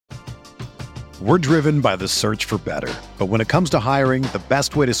We're driven by the search for better. But when it comes to hiring, the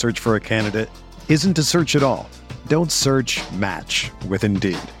best way to search for a candidate isn't to search at all. Don't search, match with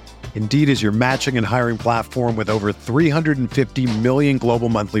Indeed. Indeed is your matching and hiring platform with over 350 million global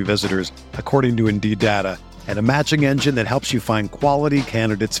monthly visitors, according to Indeed data, and a matching engine that helps you find quality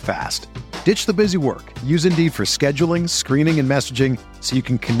candidates fast. Ditch the busy work. Use Indeed for scheduling, screening, and messaging so you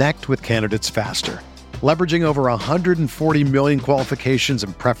can connect with candidates faster. Leveraging over 140 million qualifications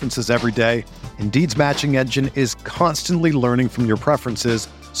and preferences every day, Indeed's matching engine is constantly learning from your preferences,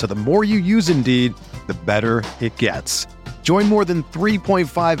 so the more you use Indeed, the better it gets. Join more than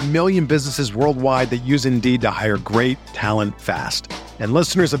 3.5 million businesses worldwide that use Indeed to hire great talent fast. And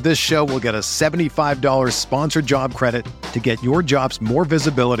listeners of this show will get a $75 sponsored job credit to get your jobs more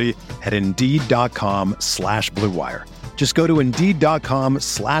visibility at Indeed.com/Blue Wire. Just go to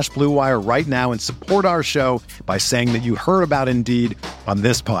Indeed.com/Blue Wire right now and support our show by saying that you heard about Indeed on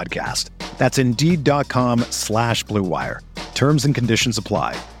this podcast. That's Indeed.com/Blue Wire. Terms and conditions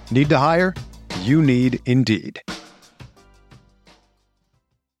apply. Need to hire? You need Indeed.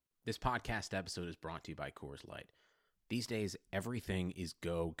 This podcast episode is brought to you by Coors Light. These days, everything is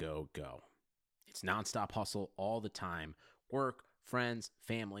go, go, go. It's nonstop hustle all the time. Work, friends,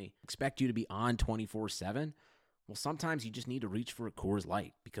 family, expect you to be on 24/7. Well, sometimes you just need to reach for a Coors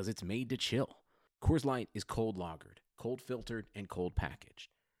Light because it's made to chill. Coors Light is cold lagered, cold filtered, and cold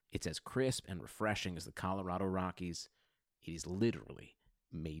packaged. It's as crisp and refreshing as the Colorado Rockies. It is literally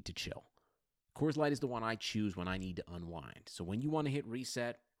made to chill. Coors Light is the one I choose when I need to unwind. So when you want to hit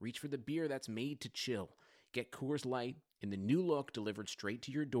reset, reach for the beer that's made to chill. Get Coors Light in the new look delivered straight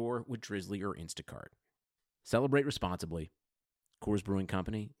to your door with Drizzly or Instacart. Celebrate responsibly. Coors Brewing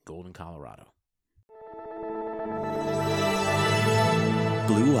Company, Golden, Colorado.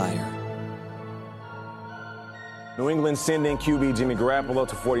 Blue Wire. New England sending QB Jimmy Garoppolo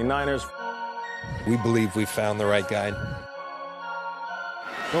to 49ers. We believe we found the right guy.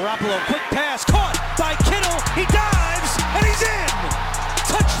 Garoppolo, quick pass, caught by Kittle. He dives, and he's in.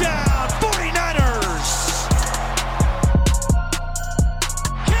 Touchdown, 49ers.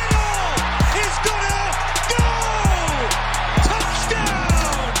 Kittle is gonna go. Touchdown.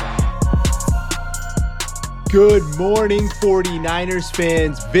 Good morning, 49ers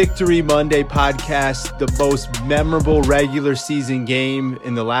fans. Victory Monday podcast, the most memorable regular season game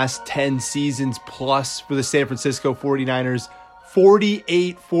in the last 10 seasons plus for the San Francisco 49ers.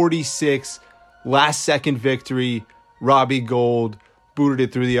 48-46, last second victory. Robbie Gould booted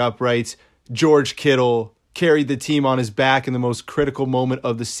it through the uprights. George Kittle carried the team on his back in the most critical moment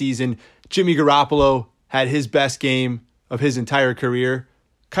of the season. Jimmy Garoppolo had his best game of his entire career.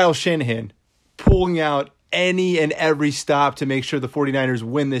 Kyle Shanahan pulling out any and every stop to make sure the 49ers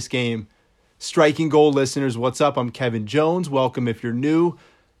win this game. Striking Gold listeners, what's up? I'm Kevin Jones. Welcome if you're new.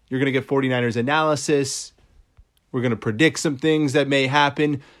 You're going to get 49ers analysis. We're going to predict some things that may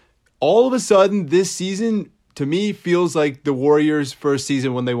happen. All of a sudden, this season, to me, feels like the Warriors' first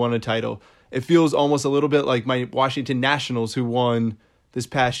season when they won a title. It feels almost a little bit like my Washington Nationals who won this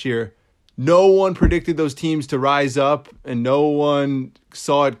past year. No one predicted those teams to rise up, and no one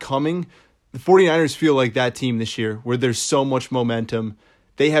saw it coming. The 49ers feel like that team this year, where there's so much momentum.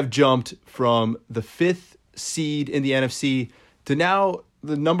 They have jumped from the 5th seed in the NFC to now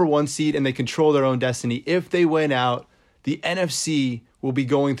the number 1 seed, and they control their own destiny. If they win out, the NFC will be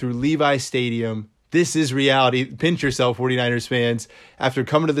going through Levi Stadium. This is reality. Pinch yourself, 49ers fans. After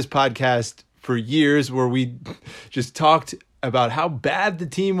coming to this podcast for years where we just talked about how bad the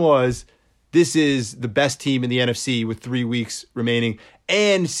team was, this is the best team in the NFC with 3 weeks remaining.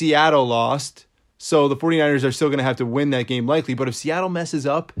 And Seattle lost, so the 49ers are still going to have to win that game likely. But if Seattle messes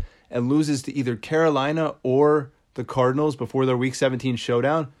up and loses to either Carolina or the Cardinals before their Week 17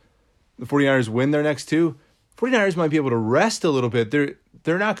 showdown, the 49ers win their next two, 49ers might be able to rest a little bit. They're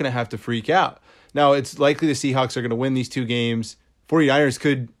not going to have to freak out. Now, it's likely the Seahawks are going to win these two games. 49ers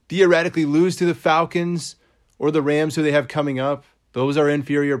could theoretically lose to the Falcons or the Rams, who they have coming up. Those are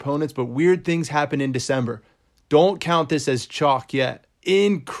inferior opponents, but weird things happen in December. Don't count this as chalk yet.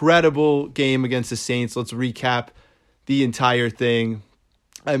 Incredible game against the Saints. Let's recap the entire thing.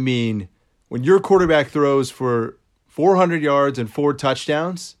 I mean, when your quarterback throws for 400 yards and 4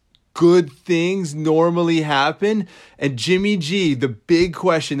 touchdowns, good things normally happen. And Jimmy G, the big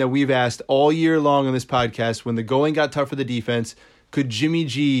question that we've asked all year long on this podcast, when the going got tough for the defense, could Jimmy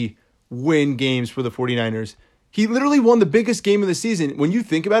G win games for the 49ers? He literally won the biggest game of the season. When you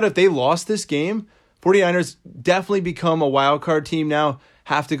think about it, if they lost this game, 49ers definitely become a wild card team now,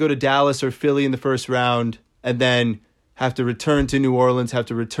 have to go to Dallas or Philly in the first round, and then have to return to New Orleans, have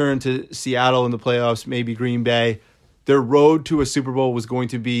to return to Seattle in the playoffs, maybe Green Bay. their road to a Super Bowl was going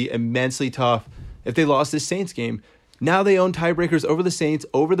to be immensely tough if they lost this Saints game. Now they own tiebreakers over the Saints,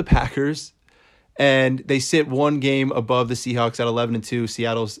 over the Packers, and they sit one game above the Seahawks at 11-2.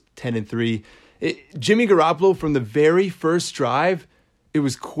 Seattle's 10-3. Jimmy Garoppolo, from the very first drive, it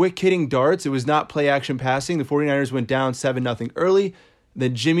was quick hitting darts. It was not play action passing. The 49ers went down 7-0 early.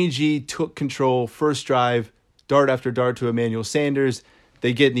 Then Jimmy G took control, first drive, dart after dart to Emmanuel Sanders.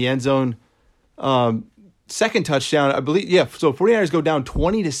 They get in the end zone. Second touchdown, I believe. Yeah, so 49ers go down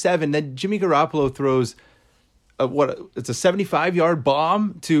 20-7. Then Jimmy Garoppolo throws it's a 75-yard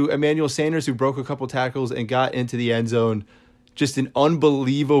bomb to Emmanuel Sanders, who broke a couple tackles and got into the end zone. Just an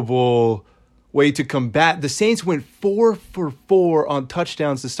unbelievable way to combat. The Saints went 4 for 4 on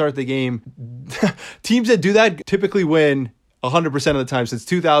touchdowns to start the game. Teams that do that typically win 100% of the time. Since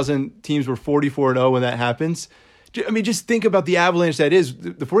 2000, teams were 44-0 when that happens. I mean, just think about the avalanche that is.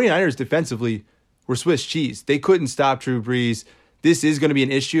 The 49ers defensively were Swiss cheese. They couldn't stop Drew Brees. This is going to be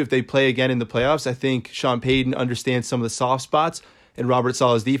an issue if they play again in the playoffs. I think Sean Payton understands some of the soft spots in Robert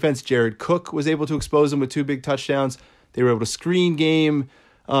Saleh's defense. Jared Cook was able to expose them with 2 big touchdowns. They were able to screen game.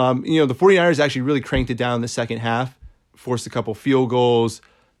 The 49ers actually really cranked it down in the second half, forced a couple field goals,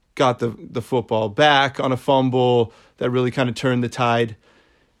 got the football back on a fumble that really kind of turned the tide.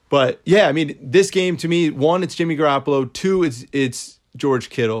 But yeah, I mean, this game to me, 1, it's Jimmy Garoppolo. 2, it's George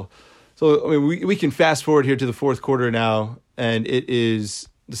Kittle. So I mean, we can fast forward here to the fourth quarter now, and it is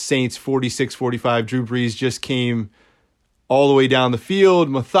the Saints 46-45. Drew Brees just came all the way down the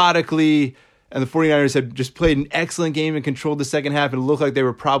field methodically, and the 49ers had just played an excellent game and controlled the second half, and it looked like they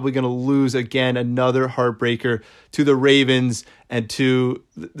were probably going to lose again, another heartbreaker to the Ravens and to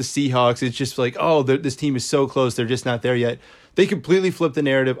the Seahawks. It's just like, this team is so close, they're just not there yet. They completely flipped the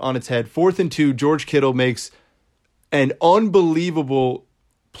narrative on its head. 4th and 2, George Kittle makes an unbelievable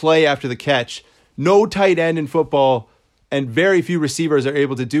play after the catch. No tight end in football, and very few receivers are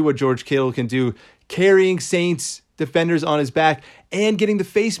able to do what George Kittle can do, carrying Saints defenders on his back and getting the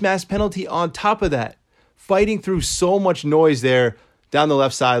face mask penalty on top of that. Fighting through so much noise there down the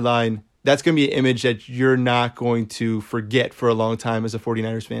left sideline. That's going to be an image that you're not going to forget for a long time as a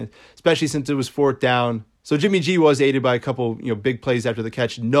 49ers fan, especially since it was 4th down. So Jimmy G was aided by a couple big plays after the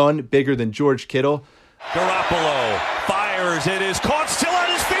catch, none bigger than George Kittle. Garoppolo fires. It is caught. Still on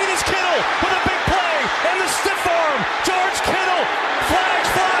his feet is Kittle with a big play and the stiff arm. George Kittle. Flags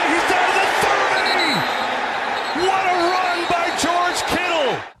fly. He's down to the 30. What a run by George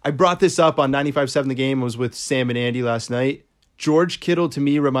Kittle. I brought this up on 95.7 The Game. I was with Sam and Andy last night. George Kittle, to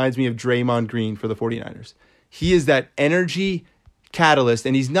me, reminds me of Draymond Green for the 49ers. He is that energy catalyst,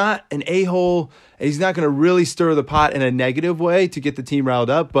 and he's not an a-hole, and he's not going to really stir the pot in a negative way to get the team riled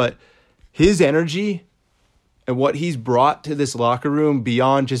up, but his energy and what he's brought to this locker room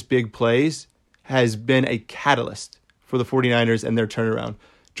beyond just big plays has been a catalyst for the 49ers and their turnaround.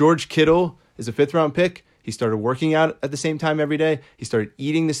 George Kittle is a 5th-round pick. He started working out at the same time every day. He started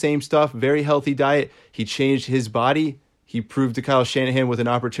eating the same stuff, very healthy diet. He changed his body. He proved to Kyle Shanahan with an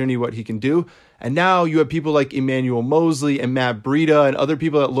opportunity what he can do. And now you have people like Emmanuel Mosley and Matt Breida and other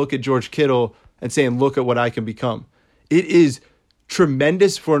people that look at George Kittle and saying, look at what I can become. It is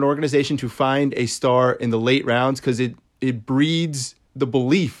tremendous for an organization to find a star in the late rounds because it breeds the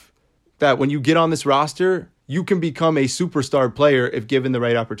belief that when you get on this roster, you can become a superstar player if given the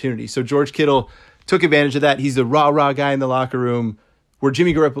right opportunity. So George Kittle took advantage of that. He's the rah-rah guy in the locker room where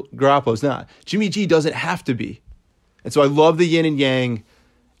Jimmy Garoppolo's not. Jimmy G doesn't have to be. And so I love the yin and yang.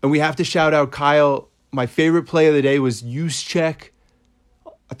 And we have to shout out Kyle. My favorite play of the day was Juszczyk.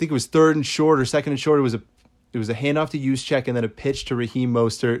 I think it was 3rd and short or 2nd and short. It was a handoff to Juszczyk and then a pitch to Raheem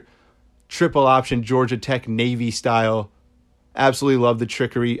Mostert. Triple option, Georgia Tech Navy style. Absolutely love the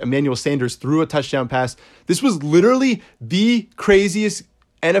trickery. Emmanuel Sanders threw a touchdown pass. This was literally the craziest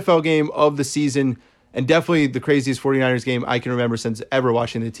NFL game of the season and definitely the craziest 49ers game I can remember since ever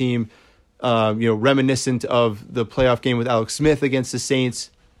watching the team. Reminiscent of the playoff game with Alex Smith against the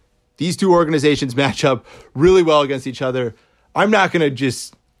Saints. These two organizations match up really well against each other. I'm not going to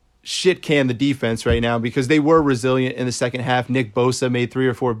just shit can the defense right now because they were resilient in the second half. Nick Bosa made 3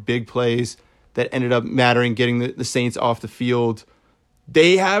 or 4 big plays that ended up mattering, getting the Saints off the field.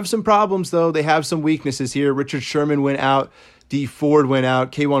 They have some problems, though. They have some weaknesses here. Richard Sherman went out. Dee Ford went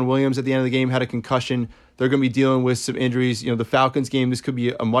out. K'Wan Williams at the end of the game had a concussion. They're going to be dealing with some injuries. The Falcons game, this could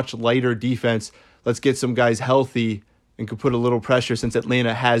be a much lighter defense. Let's get some guys healthy and could put a little pressure since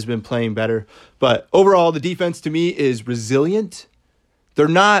Atlanta has been playing better. But overall, the defense to me is resilient. They're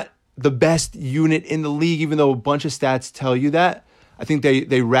not the best unit in the league, even though a bunch of stats tell you that. I think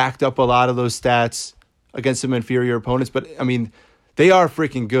they racked up a lot of those stats against some inferior opponents. But, I mean, they are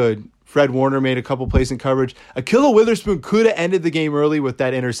freaking good Fred Warner made a couple plays in coverage. Akilla Witherspoon could have ended the game early with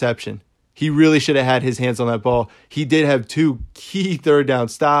that interception. He really should have had his hands on that ball. He did have 2 key third down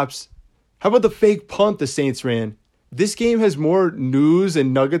stops. How about the fake punt the Saints ran? This game has more news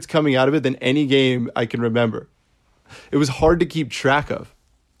and nuggets coming out of it than any game I can remember. It was hard to keep track of.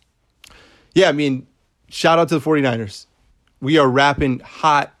 Yeah, I mean, shout out to the 49ers. We are wrapping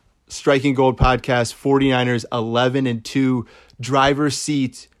hot Striking Gold podcast. 49ers 11-2, driver's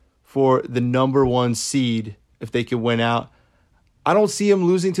seat for the number 1 seed if they can win out. I don't see them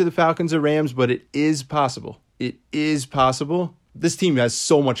losing to the Falcons or Rams, but it is possible. It is possible. This team has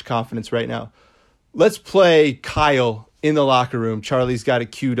so much confidence right now. Let's play Kyle in the locker room. Charlie's got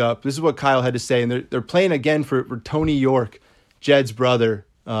it queued up. This is what Kyle had to say, and they're playing again for Tony York, Jed's brother.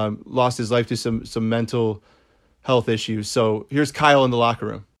 Lost his life to some mental health issues. So here's Kyle in the locker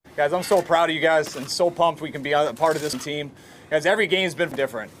room. Guys, I'm so proud of you guys and so pumped we can be a part of this team. Guys, every game's been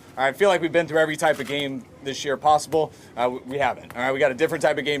different. All right, I feel like we've been through every type of game this year possible. We haven't. All right, we got a different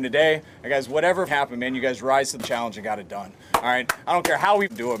type of game today. And guys, whatever happened, man, you guys rise to the challenge and got it done. All right, I don't care how we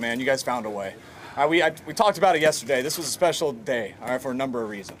do it, man. You guys found a way. We talked about it yesterday. This was a special day, all right, for a number of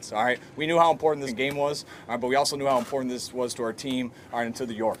reasons. All right, we knew how important this game was, all right, but we also knew how important this was to our team, all right, and to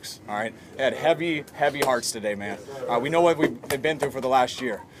the Yorks. All right, they had heavy hearts today, man. We know what we've been through for the last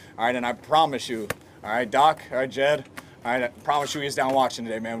year. All right, and I promise you, all right, Doc, all right, Jed. All right, I promise you he's down watching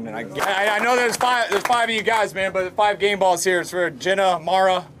today, man. And I know there's five of you guys, man, but 5 game balls here. It's for Jenna,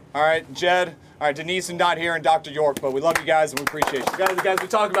 Mara, all right, Jed, all right, Denise and not here, and Dr. York. But we love you guys and we appreciate you. Guys, we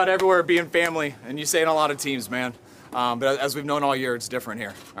talk about everywhere being family, and you say it in a lot of teams, man. But as we've known all year, it's different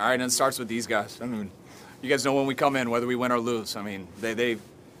here. All right, and it starts with these guys. I mean, you guys know when we come in, whether we win or lose. I mean, they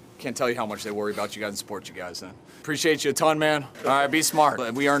can't tell you how much they worry about you guys and support you guys. Appreciate you a ton, man. All right, be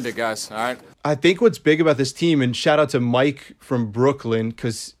smart. We earned it, guys. All right. I think what's big about this team, and shout out to Mike from Brooklyn,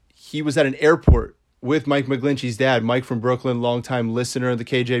 because he was at an airport with Mike McGlinchey's dad. Mike from Brooklyn, longtime listener of the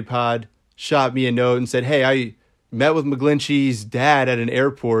KJ pod, shot me a note and said, hey, I met with McGlinchey's dad at an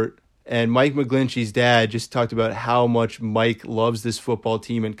airport, and Mike McGlinchey's dad just talked about how much Mike loves this football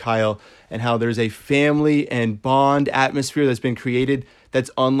team and Kyle, and how there's a family and bond atmosphere that's been created that's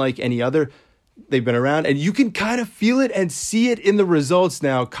unlike any other. They've been around, and you can kind of feel it and see it in the results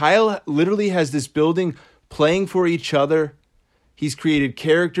now. Kyle literally has this building playing for each other. He's created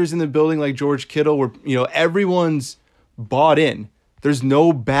characters in the building like George Kittle where, everyone's bought in. There's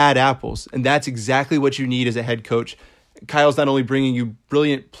no bad apples, and that's exactly what you need as a head coach. Kyle's not only bringing you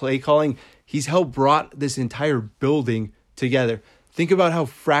brilliant play calling, he's helped brought this entire building together. Think about how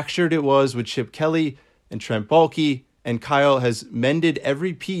fractured it was with Chip Kelly and Trent Baalke, and Kyle has mended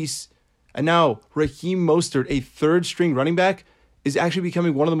every piece. And now Raheem Mostert, a 3rd-string running back, is actually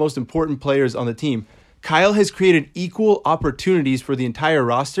becoming one of the most important players on the team. Kyle has created equal opportunities for the entire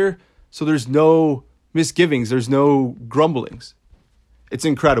roster, so there's no misgivings, there's no grumblings. It's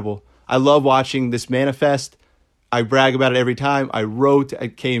incredible. I love watching this manifest. I brag about it every time. I wrote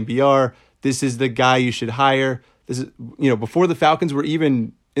at KNBR, this is the guy you should hire. This is, before the Falcons were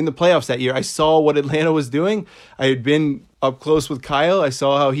even in the playoffs that year, I saw what Atlanta was doing. I had been up close with Kyle. I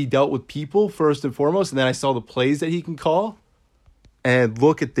saw how he dealt with people first and foremost, and then I saw the plays that he can call. And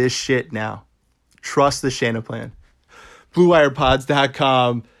look at this shit now. Trust the Shanaplan.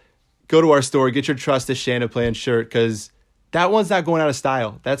 BlueWirePods.com. Go to our store. Get your Trust the Shanaplan shirt, because that one's not going out of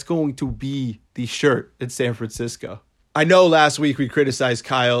style. That's going to be the shirt in San Francisco. I know last week we criticized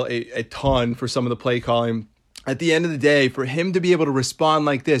Kyle a ton for some of the play calling. At the end of the day, for him to be able to respond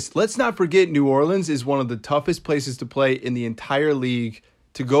like this, let's not forget New Orleans is one of the toughest places to play in the entire league.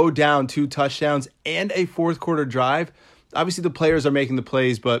 To go down 2 touchdowns and a 4th-quarter drive, obviously the players are making the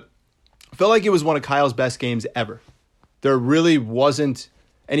plays, but I felt like it was one of Kyle's best games ever. There really wasn't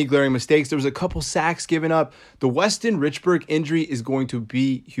any glaring mistakes. There was a couple sacks given up. The Weston Richburg injury is going to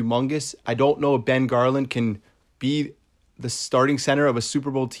be humongous. I don't know if Ben Garland can be the starting center of a Super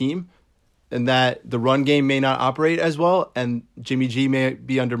Bowl team, and that the run game may not operate as well, and Jimmy G may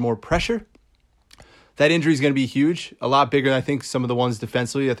be under more pressure. That injury is going to be huge, a lot bigger than I think some of the ones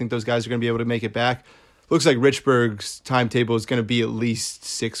defensively. I think those guys are going to be able to make it back. Looks like Richburg's timetable is going to be at least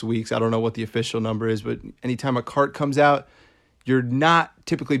 6 weeks. I don't know what the official number is, but anytime a cart comes out, you're not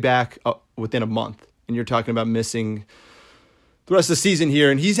typically back within a month, and you're talking about missing the rest of the season here.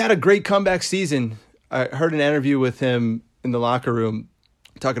 And he's had a great comeback season. I heard an interview with him in the locker room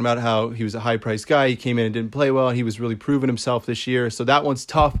talking about how he was a high-priced guy. He came in and didn't play well. He was really proving himself this year. So that one's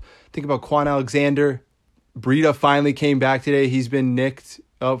tough. Think about Quan Alexander. Breida finally came back today. He's been nicked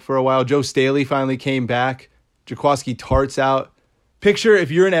up for a while. Joe Staley finally came back. Jaquiski Tartt's out. Picture, if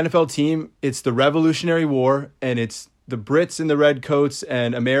you're an NFL team, it's the Revolutionary War, and it's the Brits in the red coats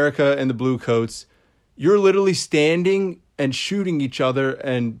and America in the blue coats, you're literally standing and shooting each other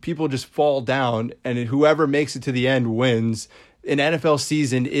and people just fall down and whoever makes it to the end wins. An NFL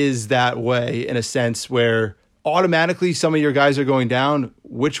season is that way in a sense where automatically some of your guys are going down.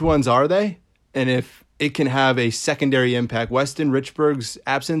 Which ones are they? And if it can have a secondary impact, Weston Richburg's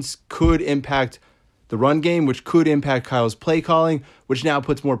absence could impact the run game, which could impact Kyle's play calling, which now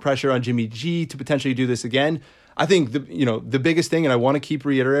puts more pressure on Jimmy G to potentially do this again. I think the biggest thing, and I want to keep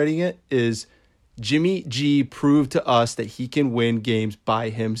reiterating it, is Jimmy G proved to us that he can win games by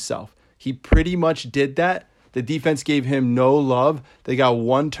himself. He pretty much did that. The defense gave him no love. They got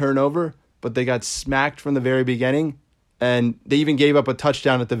one turnover, but they got smacked from the very beginning, and they even gave up a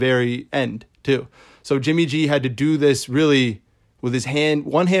touchdown at the very end too. So Jimmy G had to do this really with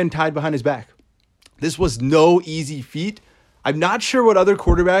one hand tied behind his back. This was no easy feat. I'm not sure what other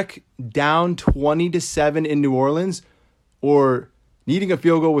quarterback down 20-7 in New Orleans or needing a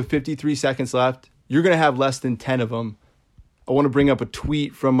field goal with 53 seconds left, you're going to have less than 10 of them. I want to bring up a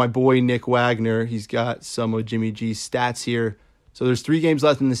tweet from my boy Nick Wagner. He's got some of Jimmy G's stats here. So there's 3 games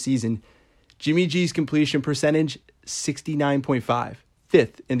left in the season. Jimmy G's completion percentage, 69.5,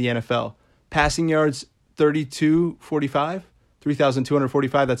 5th in the NFL. Passing yards, 3,245.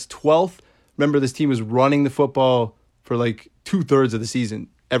 That's 12th. Remember, this team was running the football for like 2/3 of the season,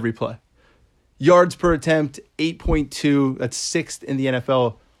 every play. Yards per attempt, 8.2. That's 6th in the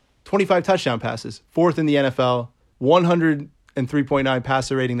NFL. 25 touchdown passes, 4th in the NFL. 103.9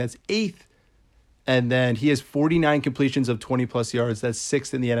 passer rating, that's 8th. And then he has 49 completions of 20-plus yards. That's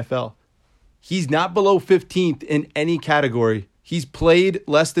 6th in the NFL. He's not below 15th in any category. He's played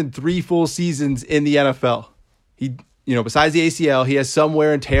less than 3 full seasons in the NFL. He, besides the ACL, he has some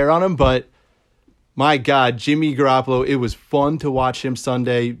wear and tear on him, but my God, Jimmy Garoppolo, it was fun to watch him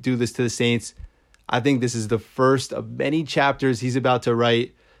Sunday do this to the Saints. I think this is the first of many chapters he's about to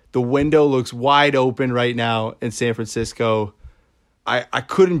write. The window looks wide open right now in San Francisco. I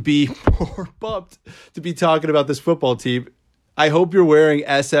couldn't be more pumped to be talking about this football team. I hope you're wearing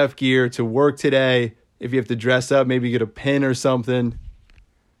SF gear to work today. If you have to dress up, maybe get a pin or something.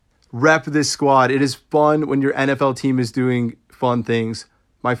 Rep this squad. It is fun when your NFL team is doing fun things.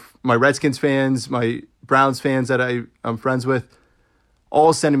 My Redskins fans, my Browns fans that I'm friends with,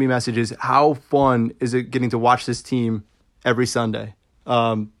 all sending me messages. How fun is it getting to watch this team every Sunday?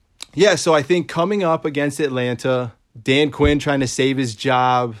 So I think coming up against Atlanta, Dan Quinn trying to save his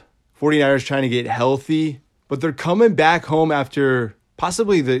job, 49ers trying to get healthy, but they're coming back home after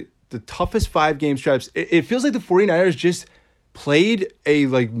possibly the toughest 5-game stretch. It feels like the 49ers just played a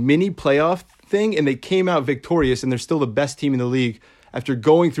mini playoff thing and they came out victorious and they're still the best team in the league after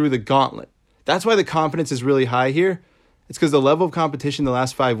going through the gauntlet. That's why the confidence is really high here. It's because the level of competition the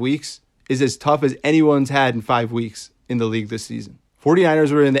last 5 weeks is as tough as anyone's had in 5 weeks in the league this season.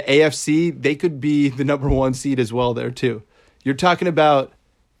 49ers were in the AFC. They could be the number 1 seed as well there too. You're talking about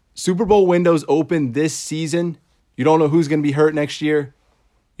Super Bowl windows open this season. You don't know who's going to be hurt next year.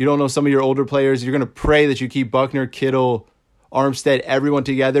 You don't know some of your older players. You're going to pray that you keep Buckner, Kittle, Armstead, everyone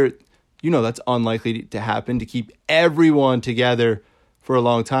together. That's unlikely to happen, to keep everyone together for a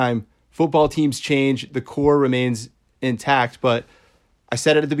long time. Football teams change. The core remains intact. But I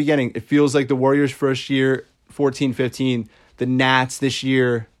said it at the beginning. It feels like the Warriors' first year, 14-15. The Nats this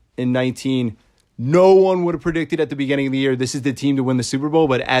year in 19. No one would have predicted at the beginning of the year this is the team to win the Super Bowl.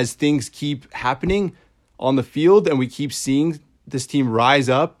 But as things keep happening on the field and we keep seeing this team rise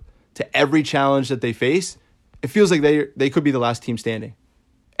up to every challenge that they face, it feels like they could be the last team standing.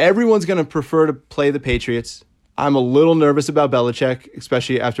 Everyone's going to prefer to play the Patriots. I'm a little nervous about Belichick,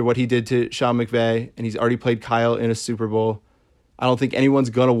 especially after what he did to Sean McVay, and he's already played Kyle in a Super Bowl. I don't think anyone's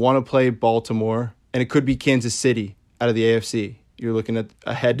going to want to play Baltimore, and it could be Kansas City out of the AFC. You're looking at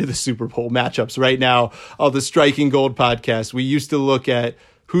ahead to the Super Bowl matchups right now of the Striking Gold podcast. We used to look at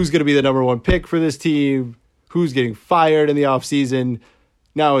who's going to be the number 1 pick for this team, who's getting fired in the offseason.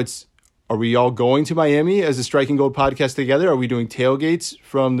 Now it's, are we all going to Miami as a Striking Gold podcast together? Are we doing tailgates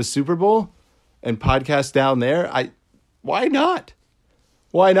from the Super Bowl and podcasts down there? Why not?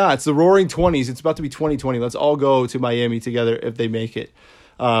 Why not? It's the Roaring 20s. It's about to be 2020. Let's all go to Miami together if they make it.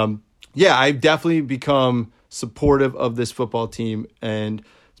 I've definitely become supportive of this football team, and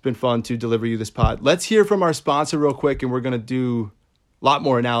it's been fun to deliver you this pod. Let's hear from our sponsor real quick, and we're going to do a lot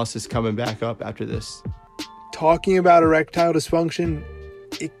more analysis coming back up after this. Talking about erectile dysfunction,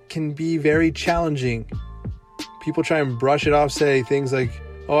 it can be very challenging. People try and brush it off, say things like,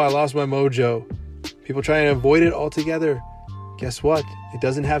 oh, I lost my mojo. People try and avoid it altogether. Guess what? It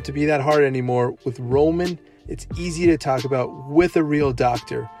doesn't have to be that hard anymore. With Roman, it's easy to talk about with a real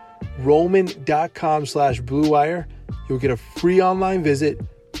doctor. roman.com/bluewire. You'll get a free online visit,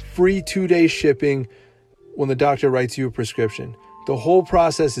 free 2-day shipping when the doctor writes you a prescription. The whole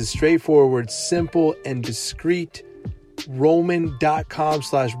process is straightforward, simple, and discreet.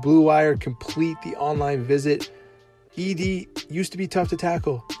 roman.com/bluewire. Complete the online visit. ED used to be tough to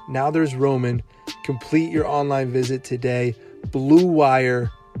tackle. Now there's Roman. Complete your online visit today. Blue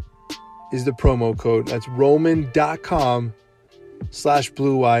Wire is the promo code. That's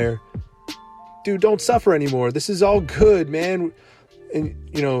roman.com/bluewire. Dude, don't suffer anymore. This is all good, man. And,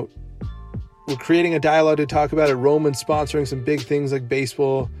 we're creating a dialogue to talk about it. Roman sponsoring some big things like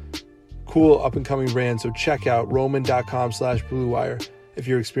baseball. Cool up-and-coming brand. So check out roman.com/bluewire if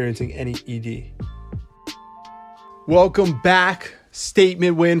you're experiencing any ED. Welcome back.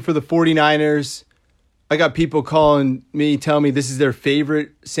 Statement win for the 49ers. I got people calling me, telling me this is their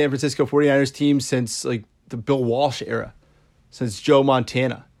favorite San Francisco 49ers team since like the Bill Walsh era, since Joe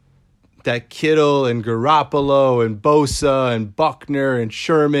Montana. That Kittle and Garoppolo and Bosa and Buckner and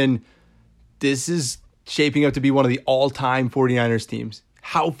Sherman, this is shaping up to be one of the all-time 49ers teams.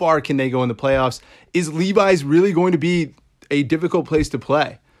 How far can they go in the playoffs? Is Levi's really going to be a difficult place to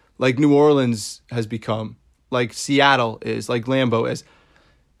play, like New Orleans has become, like Seattle is, like Lambeau is?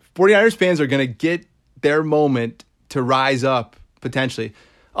 49ers fans are going to get their moment to rise up, potentially.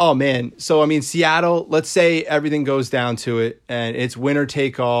 Oh, man. So, Seattle, let's say everything goes down to it, and it's winner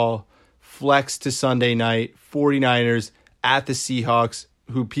take all, flex to Sunday night, 49ers at the Seahawks,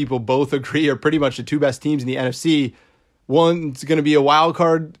 who people both agree are pretty much the two best teams in the NFC. One's going to be a wild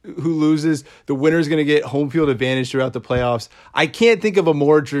card who loses. The winner's going to get home field advantage throughout the playoffs. I can't think of a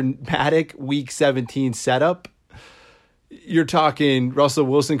more dramatic Week 17 setup. You're talking Russell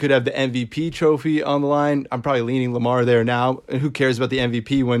Wilson could have the MVP trophy on the line. I'm probably leaning Lamar there now. And who cares about the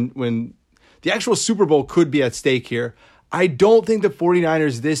MVP when the actual Super Bowl could be at stake here? I don't think the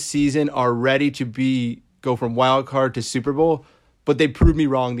 49ers this season are ready to go from wild card to Super Bowl, but they proved me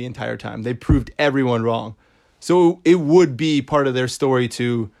wrong the entire time. They proved everyone wrong. So it would be part of their story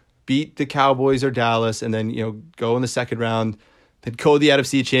to beat the Cowboys or Dallas and then, go in the second round, then go to the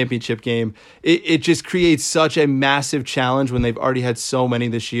NFC Championship game. It just creates such a massive challenge when they've already had so many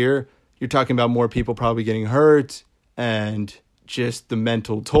this year. You're talking about more people probably getting hurt and just the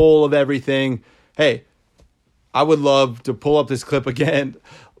mental toll of everything. Hey, I would love to pull up this clip again.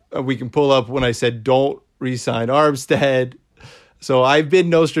 We can pull up when I said don't re-sign Armstead. So I've been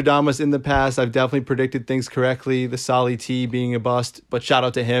Nostradamus in the past. I've definitely predicted things correctly. The Solly T being a bust, but shout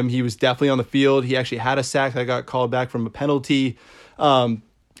out to him. He was definitely on the field. He actually had a sack that got called back from a penalty. I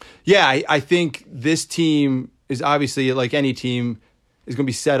think this team is obviously, like any team, is going to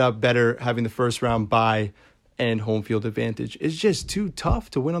be set up better having the first round bye and home field advantage. It's just too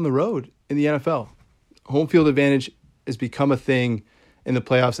tough to win on the road in the NFL. Home field advantage has become a thing in the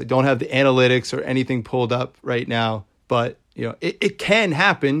playoffs. I don't have the analytics or anything pulled up right now, but it can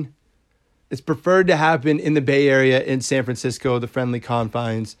happen. It's preferred to happen in the Bay Area, in San Francisco, the friendly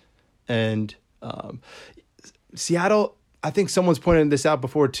confines. And Seattle, I think someone's pointed this out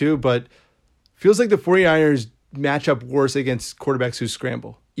before too, but feels like the 49ers match up worse against quarterbacks who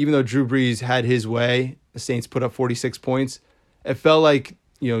scramble. Even though Drew Brees had his way, the Saints put up 46 points. It felt like,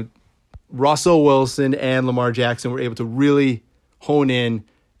 Russell Wilson and Lamar Jackson were able to really hone in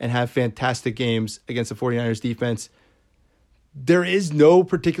and have fantastic games against the 49ers defense. There is no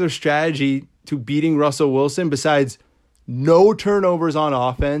particular strategy to beating Russell Wilson besides no turnovers on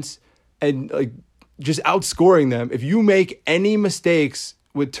offense and just outscoring them. If you make any mistakes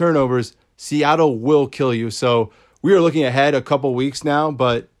with turnovers, Seattle will kill you. So we are looking ahead a couple weeks now,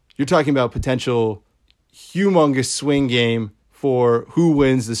 but you're talking about potential humongous swing game for who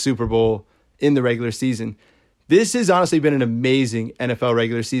wins the Super Bowl in the regular season. This has honestly been an amazing NFL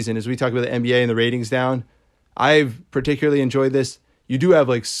regular season. As we talk about the NBA and the ratings down, I've particularly enjoyed this. You do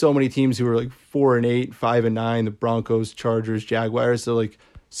have so many teams who are 4-8, 5-9, the Broncos, Chargers, Jaguars. So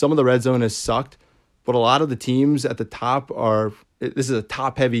some of the red zone has sucked, but a lot of the teams at the top this is a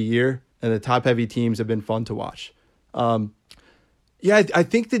top heavy year, and the top heavy teams have been fun to watch. I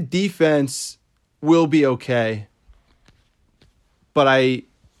think the defense will be okay, but I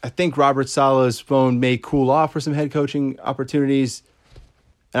think Robert Saleh's phone may cool off for some head coaching opportunities.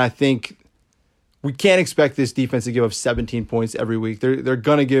 And I think we can't expect this defense to give up 17 points every week. They're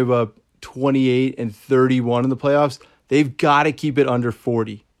going to give up 28 and 31 in the playoffs. They've got to keep it under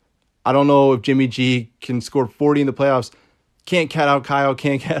 40. I don't know if Jimmy G can score 40 in the playoffs. Can't count out Kyle,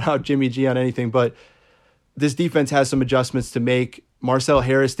 can't count out Jimmy G on anything, but this defense has some adjustments to make. Marcel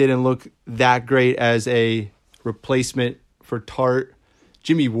Harris didn't look that great as a replacement for Tart.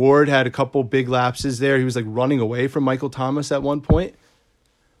 Jimmy Ward had a couple big lapses there. He was running away from Michael Thomas at one point.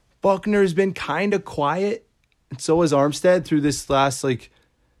 Buckner's been kind of quiet, and so has Armstead through this last,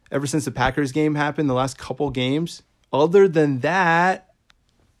 ever since the Packers game happened, the last couple games. Other than that,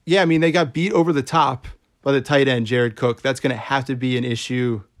 yeah, I mean, they got beat over the top by the tight end, Jared Cook. That's going to have to be an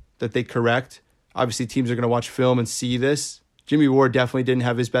issue that they correct. Obviously, teams are going to watch film and see this. Jimmy Ward definitely didn't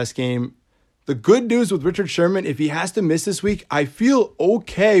have his best game. The good news with Richard Sherman, if he has to miss this week, I feel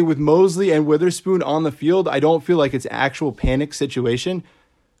okay with Mosley and Witherspoon on the field. I don't feel like it's an actual panic situation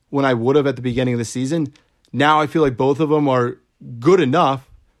when I would have at the beginning of the season. Now I feel like both of them are good enough.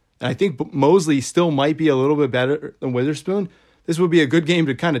 And I think Mosley still might be a little bit better than Witherspoon. This would be a good game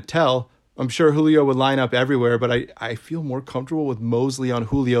to kind of tell. I'm sure Julio would line up everywhere, but I feel more comfortable with Mosley on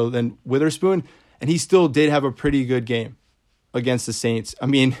Julio than Witherspoon. And he still did have a pretty good game against the Saints. I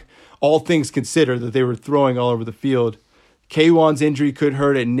mean, all things considered that they were throwing all over the field. K'Wan's injury could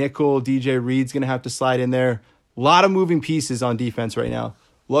hurt at nickel. DJ Reed's going to have to slide in there. A lot of moving pieces on defense right now.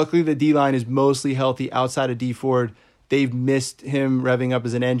 Luckily, the D-line is mostly healthy outside of D Ford. They've missed him revving up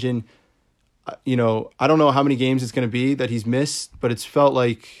as an engine. I don't know how many games it's going to be that he's missed, but it's felt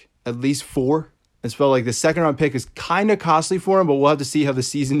like at least 4. It's felt like the second-round pick is kind of costly for him, but we'll have to see how the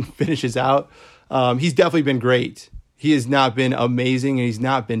season finishes out. He's definitely been great. He has not been amazing, and he's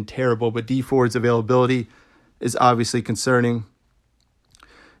not been terrible, but D Ford's availability is obviously concerning.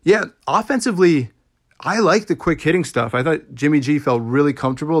 Yeah, offensively, I like the quick hitting stuff. I thought Jimmy G felt really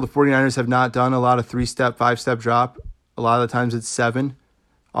comfortable. The 49ers have not done a lot of 3-step, 5-step drop. A lot of the times it's 7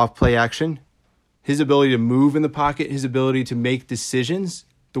 off play action. His ability to move in the pocket, his ability to make decisions.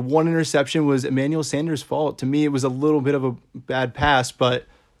 The one interception was Emmanuel Sanders' fault. To me, it was a little bit of a bad pass, but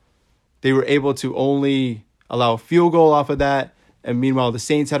they were able to only allow a field goal off of that. And meanwhile, the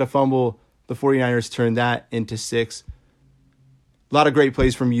Saints had a fumble. The 49ers turned that into 6. A lot of great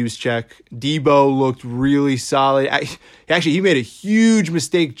plays from Juszczyk. Debo looked really solid. Actually, he made a huge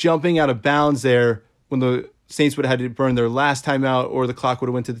mistake jumping out of bounds there when the Saints would have had to burn their last timeout, or the clock would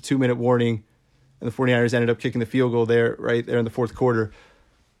have went to the 2-minute warning, and the 49ers ended up kicking the field goal there, right there in the fourth quarter.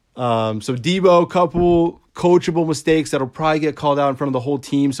 So Debo, couple coachable mistakes that'll probably get called out in front of the whole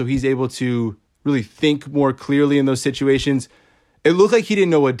team, so he's able to really think more clearly in those situations. It looked like he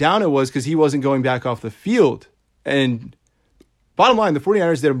didn't know what down it was because he wasn't going back off the field. And bottom line, the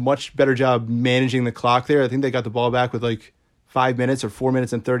 49ers did a much better job managing the clock there. I think they got the ball back with 5 minutes or 4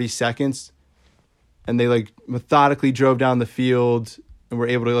 minutes and 30 seconds. And they methodically drove down the field and were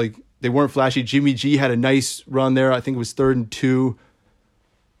able to they weren't flashy. Jimmy G had a nice run there. I think it was 3rd and 2.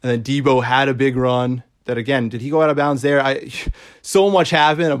 And then Debo had a big run that, again, did he go out of bounds there? So much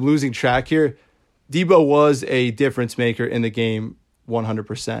happened. I'm losing track here. Debo was a difference maker in the game,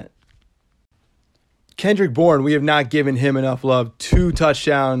 100%. Kendrick Bourne, we have not given him enough love. 2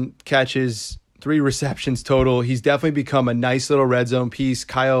 touchdown catches, 3 receptions total. He's definitely become a nice little red zone piece.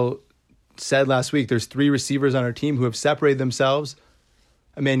 Kyle said last week there's 3 receivers on our team who have separated themselves.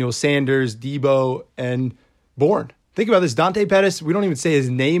 Emmanuel Sanders, Debo, and Bourne. Think about this. Dante Pettis, we don't even say his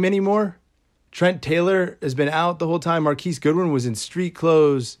name anymore. Trent Taylor has been out the whole time. Marquise Goodwin was in street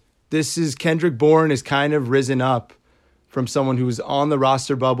clothes. This is Kendrick Bourne has kind of risen up from someone who was on the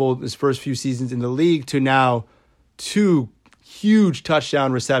roster bubble his first few seasons in the league to now 2 huge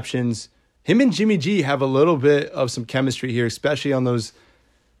touchdown receptions. Him and Jimmy G have a little bit of some chemistry here, especially on those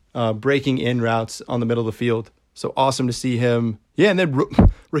breaking in routes on the middle of the field. So awesome to see him. Yeah, and then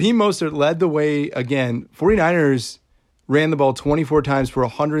Raheem Mostert led the way again. 49ers ran the ball 24 times for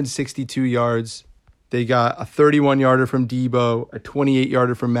 162 yards. They got a 31-yarder from Debo, a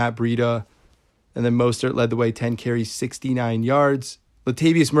 28-yarder from Matt Breida, and then Mostert led the way, 10 carries, 69 yards.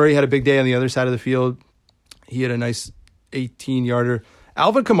 Latavius Murray had a big day on the other side of the field. He had a nice 18-yarder.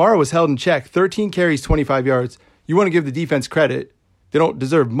 Alvin Kamara was held in check, 13 carries, 25 yards. You want to give the defense credit. They don't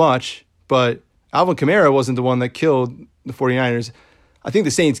deserve much, but Alvin Kamara wasn't the one that killed the 49ers. I think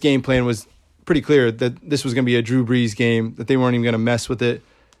the Saints' game plan was pretty clear that this was going to be a Drew Brees game, that they weren't even going to mess with it.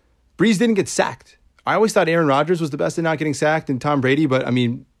 Brees didn't get sacked. I always thought Aaron Rodgers was the best at not getting sacked and Tom Brady, but I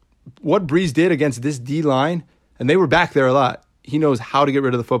mean, what Brees did against this D-line, and they were back there a lot. He knows how to get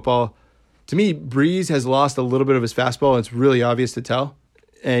rid of the football. To me, Brees has lost a little bit of his fastball, and it's really obvious to tell.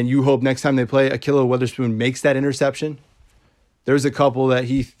 And you hope next time they play, Ahkello Witherspoon makes that interception. There's a couple that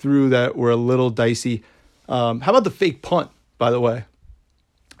he threw that were a little dicey. How about the fake punt, by the way?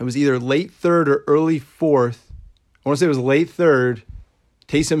 It was either late 3rd or early 4th. I want to say it was late 3rd.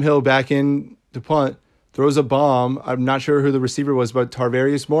 Taysom Hill back in to punt, throws a bomb. I'm not sure who the receiver was, but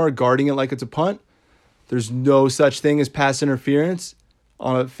Tarvarius Moore guarding it like it's a punt. There's no such thing as pass interference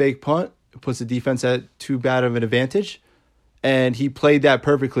on a fake punt. It puts the defense at too bad of an advantage. And he played that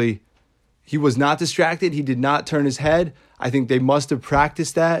perfectly. He was not distracted. He did not turn his head. I think they must have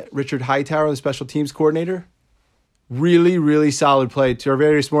practiced that. Richard Hightower, the special teams coordinator. Really, really solid play.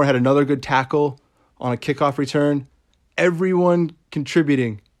 Tarvarius Moore had another good tackle on a kickoff return. Everyone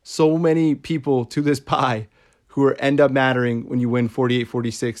contributing. So many people to this pie who end up mattering when you win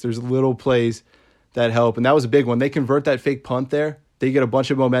 48-46. There's little plays that help. And that was a big one. They convert that fake punt there. They get a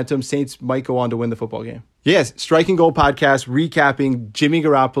bunch of momentum. Saints might go on to win the football game. Yes, Striking Gold podcast recapping. Jimmy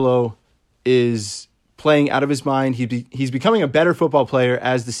Garoppolo is playing out of his mind. He's becoming a better football player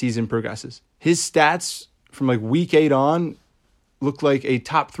as the season progresses. His stats from like week 8 on look like a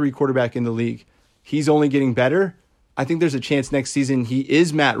top 3 quarterback in the league. He's only getting better. I think there's a chance next season he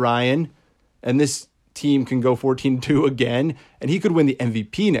is Matt Ryan, and this team can go 14-2 again, and he could win the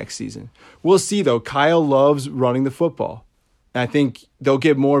MVP next season. We'll see, though. Kyle loves running the football. And I think they'll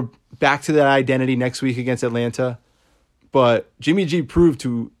get more back to that identity next week against Atlanta. But Jimmy G proved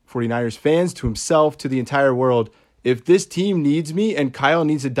to 49ers fans, to himself, to the entire world, if this team needs me and Kyle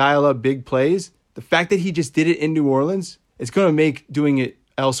needs to dial up big plays, the fact that he just did it in New Orleans, it's going to make doing it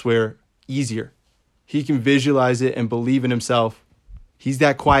elsewhere easier. He can visualize it and believe in himself. He's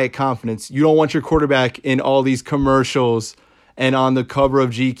that quiet confidence. You don't want your quarterback in all these commercials and on the cover of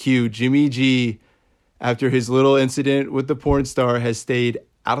GQ. Jimmy G, after his little incident with the porn star, has stayed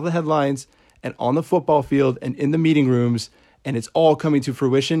out of the headlines and on the football field and in the meeting rooms, and it's all coming to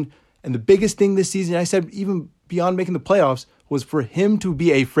fruition. And the biggest thing this season, I said even beyond making the playoffs, was for him to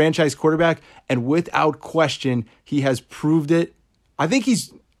be a franchise quarterback, and without question, he has proved it. I think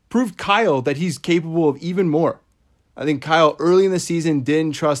he's proved Kyle that he's capable of even more. I think Kyle early in the season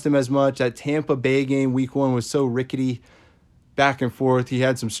didn't trust him as much. That Tampa Bay game week 1 was so rickety, back and forth. He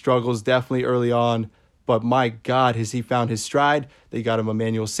had some struggles definitely early on, but my God, has he found his stride. They got him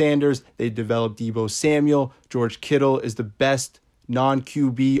Emmanuel Sanders. They developed Deebo Samuel. George Kittle is the best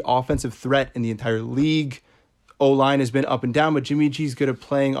non-QB offensive threat in the entire league. O-line has been up and down, but Jimmy G's good at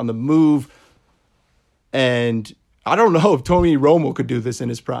playing on the move. And I don't know if Tony Romo could do this in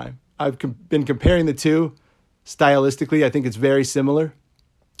his prime. I've been comparing the two. Stylistically, I think it's very similar.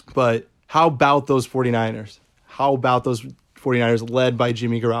 But how about those 49ers? How about those 49ers led by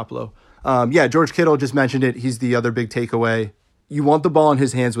Jimmy Garoppolo? George Kittle just mentioned it. He's the other big takeaway. You want the ball in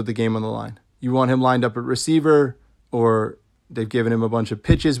his hands with the game on the line. You want him lined up at receiver, or they've given him a bunch of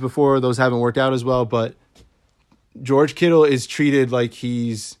pitches before. Those haven't worked out as well, but George Kittle is treated like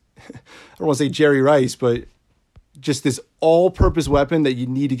he's, I don't want to say Jerry Rice, but just this all-purpose weapon that you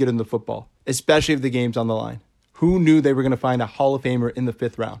need to get in the football, especially if the game's on the line. Who knew they were going to find a Hall of Famer in the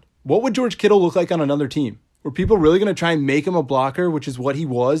 5th round? What would George Kittle look like on another team? Were people really going to try and make him a blocker, which is what he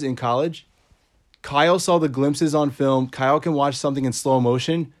was in college? Kyle saw the glimpses on film. Kyle can watch something in slow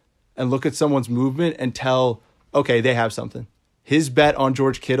motion and look at someone's movement and tell, okay, they have something. His bet on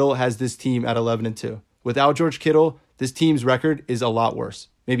George Kittle has this team at 11-2. Without George Kittle, this team's record is a lot worse.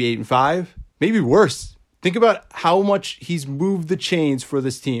 Maybe 8-5, maybe worse. Think about how much he's moved the chains for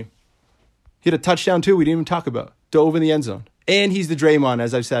this team. He had a touchdown too we didn't even talk about. Dove in the end zone. And he's the Draymond,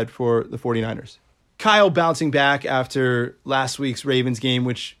 as I've said, for the 49ers. Kyle bouncing back after last week's Ravens game,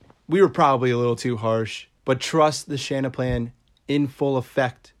 which we were probably a little too harsh. But trust the Shana plan in full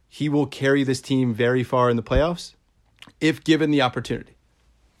effect. He will carry this team very far in the playoffs if given the opportunity.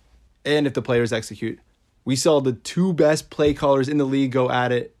 And if the players execute. We saw the 2 best play callers in the league go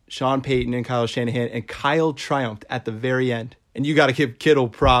at it, Sean Payton and Kyle Shanahan, and Kyle triumphed at the very end. And you got to give Kittle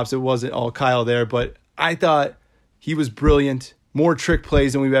props. It wasn't all Kyle there, but I thought he was brilliant. More trick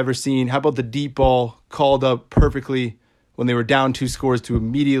plays than we've ever seen. How about the deep ball called up perfectly when they were down 2 scores to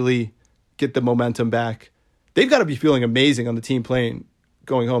immediately get the momentum back? They've got to be feeling amazing on the team playing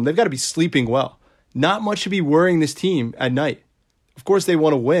going home. They've got to be sleeping well. Not much should be worrying this team at night. Of course, they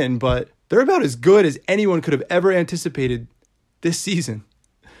want to win, but they're about as good as anyone could have ever anticipated this season.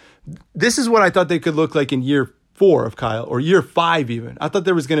 This is what I thought they could look like in year 4 of Kyle, or year 5 even. I thought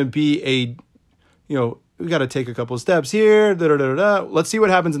there was going to be we got to take a couple of steps here. Let's see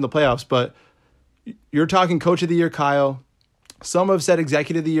what happens in the playoffs. But you're talking coach of the year, Kyle. Some have said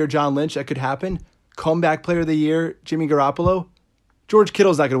executive of the year, John Lynch. That could happen. Comeback player of the year, Jimmy Garoppolo. George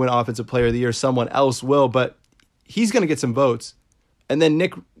Kittle's not going to win offensive player of the year. Someone else will, but he's going to get some votes. And then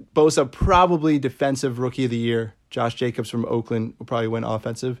Nick Bosa, probably defensive rookie of the year. Josh Jacobs from Oakland will probably win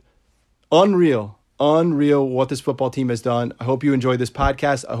offensive. Unreal what this football team has done. I hope you enjoy this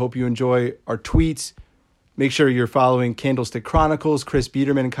podcast. I hope you enjoy our tweets. Make sure you're following Candlestick Chronicles, Chris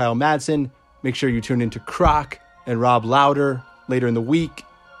Biederman and Kyle Madsen. Make sure you tune into Croc and Rob Lauder later in the week.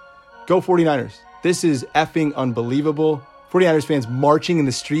 Go 49ers. This is effing unbelievable. 49ers fans marching in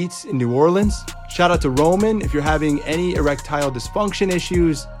the streets in New Orleans. Shout out to Roman. If you're having any erectile dysfunction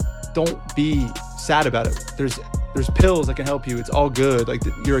issues, don't be sad about it. There's pills that can help you. It's all good. Like,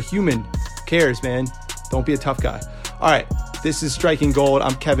 you're a human. Who cares, man? Don't be a tough guy. All right, this is Striking Gold.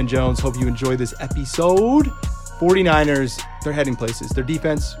 I'm Kevin Jones. Hope you enjoy this episode. 49ers, they're heading places. Their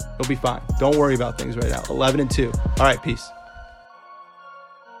defense, they'll be fine. Don't worry about things right now. 11-2. All right, peace.